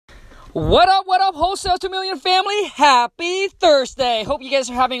What up, Wholesale 2 Million family? Happy Thursday. Hope you guys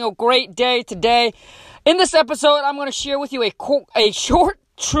are having a great day today. In this episode, I'm going to share with you a short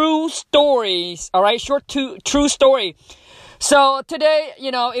true stories, all right? True story. So today,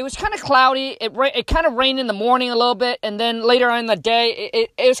 it was kind of cloudy. It kind of rained in the morning a little bit, and then later on in the day,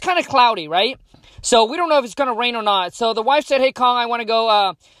 it was kind of cloudy, right? So we don't know if it's going to rain or not. So the wife said, hey, Kong, I want to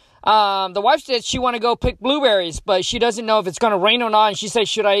go, the wife said she want to go pick blueberries, but she doesn't know if it's going to rain or not. And she said,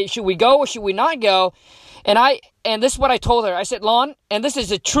 should we go or should we not go? And this is what I told her. I said, Lon, and this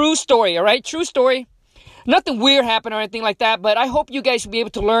is a true story, all right? True story. Nothing weird happened or anything like that, but I hope you guys will be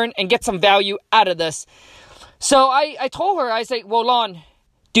able to learn and get some value out of this. So I told her, I said, well, Lon,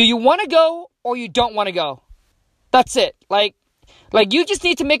 do you want to go or you don't want to go? That's it. Like you just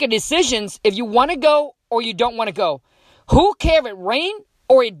need to make a decision if you want to go or you don't want to go. Who cares if it rains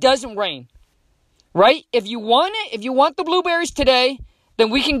or it doesn't rain, right? If you want the blueberries today, then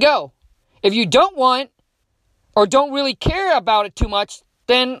we can go. If you don't want or don't really care about it too much,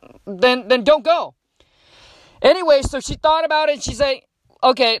 then don't go. Anyway, so she thought about it and she said,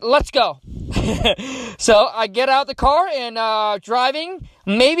 okay, let's go. So I get out the car and driving,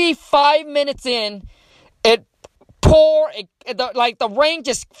 maybe 5 minutes in, the rain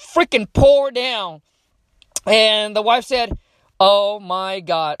just freaking poured down. And the wife said, oh my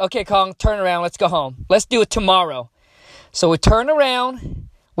God. Okay, Kong, turn around. Let's go home. Let's do it tomorrow. So we turned around.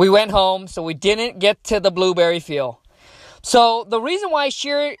 We went home. So we didn't get to the blueberry field. So the reason why I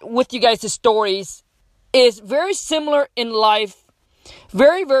share with you guys the stories is very similar in life.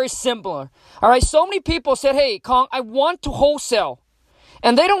 Very, very similar. All right. So many people said, hey, Kong, I want to wholesale.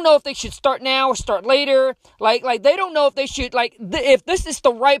 And they don't know if they should start now or start later. Like they don't know if they should, if this is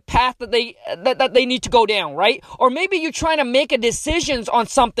the right path that they need to go down, right? Or maybe you're trying to make a decision on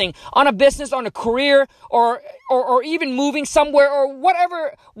something, on a business, on a career, or even moving somewhere, or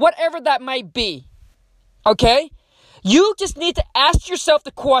whatever that might be. Okay? You just need to ask yourself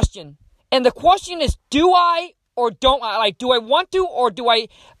the question. And the question is, do I or don't I? Do I want to or do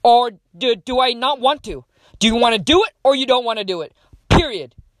I not want to? Do you want to do it or you don't want to do it?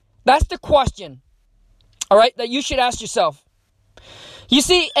 Period. That's the question, all right, that you should ask yourself. You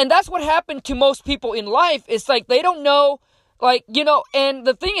see, and that's what happened to most people in life. It's like they don't know, and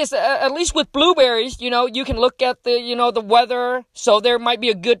the thing is, at least with blueberries, you can look at the weather. So there might be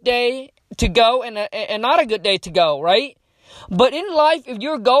a good day to go and not a good day to go, right? But in life, if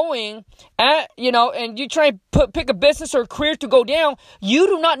you're going and you try to pick a business or a career to go down, you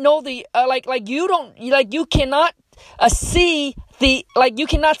do not know you cannot see you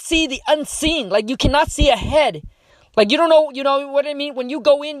cannot see the unseen. You cannot see ahead. You don't know, what I mean? When you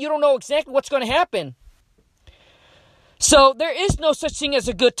go in, you don't know exactly what's going to happen. So there is no such thing as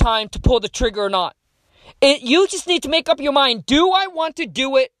a good time to pull the trigger or not. You just need to make up your mind. Do I want to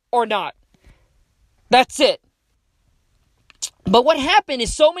do it or not? That's it. But what happened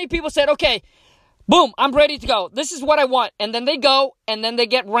is so many people said, okay, boom, I'm ready to go. This is what I want. And then they go, and then they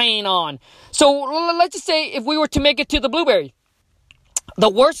get rain on. So let's just say if we were to make it to the blueberry, the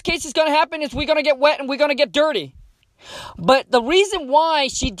worst case is going to happen is we're going to get wet and we're going to get dirty. But the reason why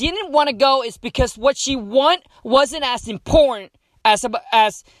she didn't want to go is because what she want wasn't as important wasn't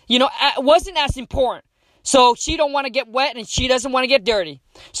as important. So she don't want to get wet and she doesn't want to get dirty.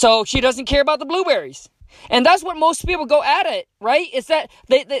 So she doesn't care about the blueberries. And that's what most people go at it, right? It's that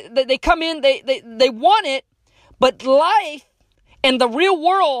they come in, they want it, but life and the real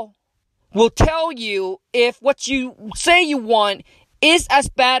world will tell you if what you say you want is as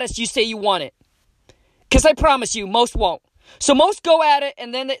bad as you say you want it. Because I promise you, most won't. So most go at it,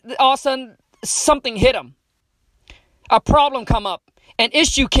 and then all of a sudden, something hit them. A problem come up. An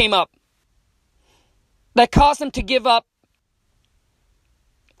issue came up that caused them to give up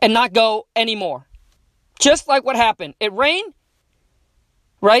and not go anymore. Just like what happened. It rained,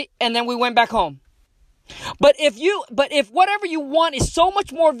 right? And then we went back home. But if whatever you want is so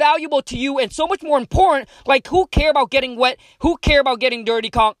much more valuable to you and so much more important, who care about getting wet? Who care about getting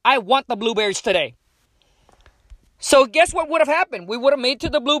dirty, Kong? I want the blueberries today. So guess what would have happened? We would have made to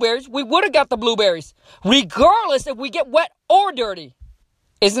the blueberries. We would have got the blueberries, regardless if we get wet or dirty.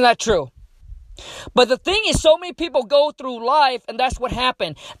 Isn't that true? But the thing is, so many people go through life, and that's what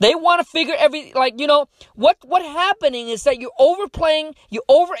happened. They want to figure what happening is that you're overplaying, you're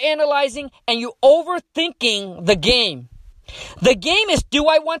overanalyzing, and you're overthinking the game. The game is, do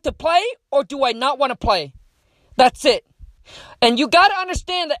I want to play or do I not want to play? That's it. And you got to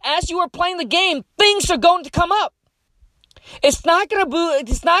understand that as you are playing the game, things are going to come up. It's not going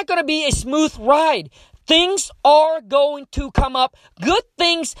to be a smooth ride. Things are going to come up. Good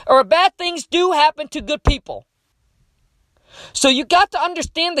things or bad things do happen to good people. So you got to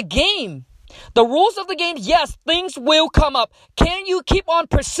understand the game. The rules of the game, yes, things will come up. Can you keep on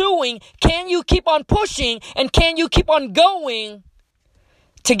pursuing? Can you keep on pushing? And can you keep on going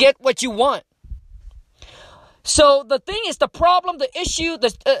to get what you want? So the thing is, the problem, the issue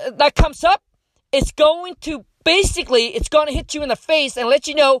that comes up, it's going to hit you in the face and let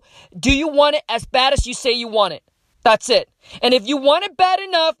you know, do you want it as bad as you say you want it? That's it. And if you want it bad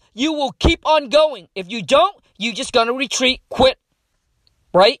enough, you will keep on going. If you don't, you're just going to retreat, quit.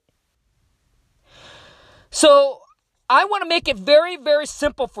 Right? So I want to make it very, very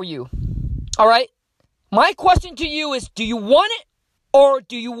simple for you. All right? My question to you is, do you want it or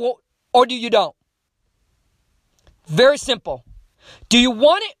do you don't? Very simple. Do you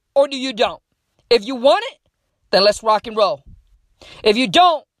want it or do you don't? If you want it, then let's rock and roll. If you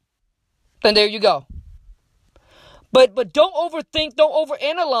don't, then there you go. But don't overthink, don't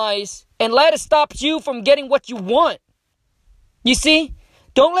overanalyze, and let it stop you from getting what you want. You see?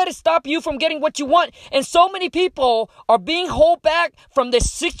 Don't let it stop you from getting what you want. And so many people are being held back from their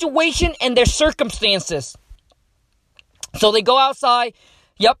situation and their circumstances. So they go outside.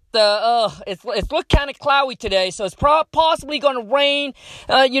 Yep, it's look kind of cloudy today, so it's possibly going to rain.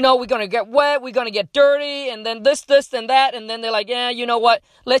 We're going to get wet, we're going to get dirty, and then this, and that, and then they're like, yeah, you know what?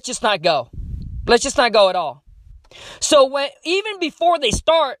 Let's just not go. Let's just not go at all. So even before they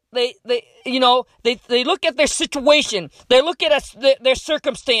start, they look at their situation, they look at their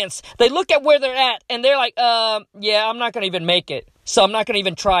circumstance, they look at where they're at, and they're like, yeah, I'm not going to even make it, so I'm not going to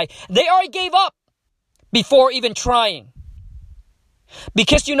even try. They already gave up before even trying.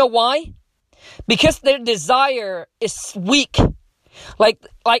 Because you know why? Because their desire is weak. Like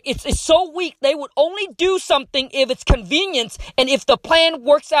it's so weak, they would only do something if it's convenient and if the plan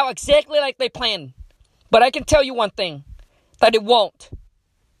works out exactly like they planned. But I can tell you one thing, that it won't.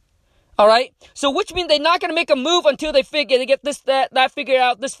 All right? So which means they're not going to make a move until they get this, that figured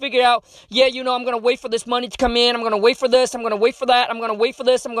out, this figured out. Yeah, I'm going to wait for this money to come in. I'm going to wait for this. I'm going to wait for that. I'm going to wait for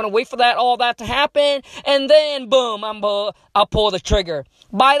this. I'm going to wait for that, all that to happen. And then, boom, I'll pull the trigger.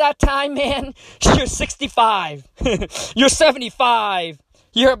 By that time, man, you're 65. You're 75.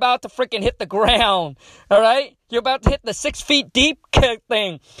 You're about to freaking hit the ground. All right? You're about to hit the 6 feet deep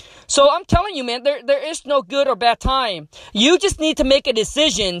thing. So I'm telling you, man, there is no good or bad time. You just need to make a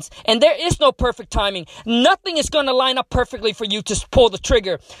decision, and there is no perfect timing. Nothing is going to line up perfectly for you to pull the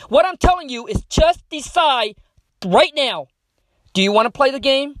trigger. What I'm telling you is just decide right now. Do you want to play the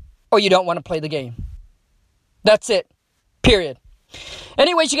game or you don't want to play the game? That's it. Period.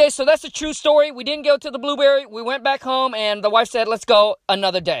 Anyways, you guys, so that's the true story. We didn't go to the Blueberry. We went back home, and the wife said, let's go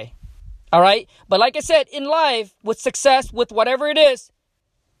another day. All right? But like I said, in life, with success, with whatever it is,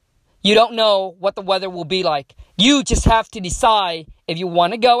 you don't know what the weather will be like. You just have to decide if you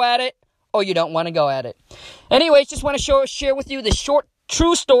want to go at it or you don't want to go at it. Anyways, just want to share with you the short,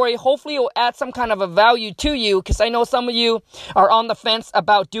 true story. Hopefully, it will add some kind of a value to you, because I know some of you are on the fence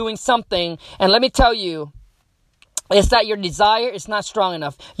about doing something. And let me tell you, it's that your desire is not strong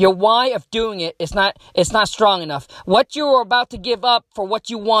enough. Your why of doing it is not strong enough. What you are about to give up for what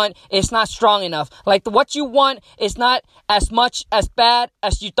you want is not strong enough. Like what you want is not as much as bad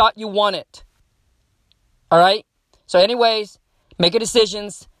as you thought you wanted. All right? So anyways, make a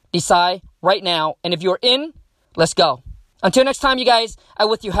decisions. Decide right now. And if you're in, let's go. Until next time, you guys, I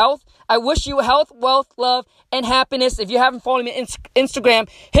wish you health. I wish you health, wealth, love, and happiness. If you haven't followed me on Instagram,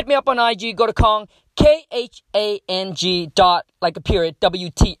 hit me up on IG. Go to Khang, KHANG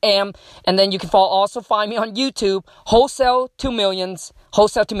WTM. And then you can also find me on YouTube, Wholesale to Millions.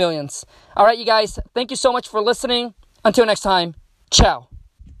 Wholesale to Millions. All right, you guys, thank you so much for listening. Until next time, ciao.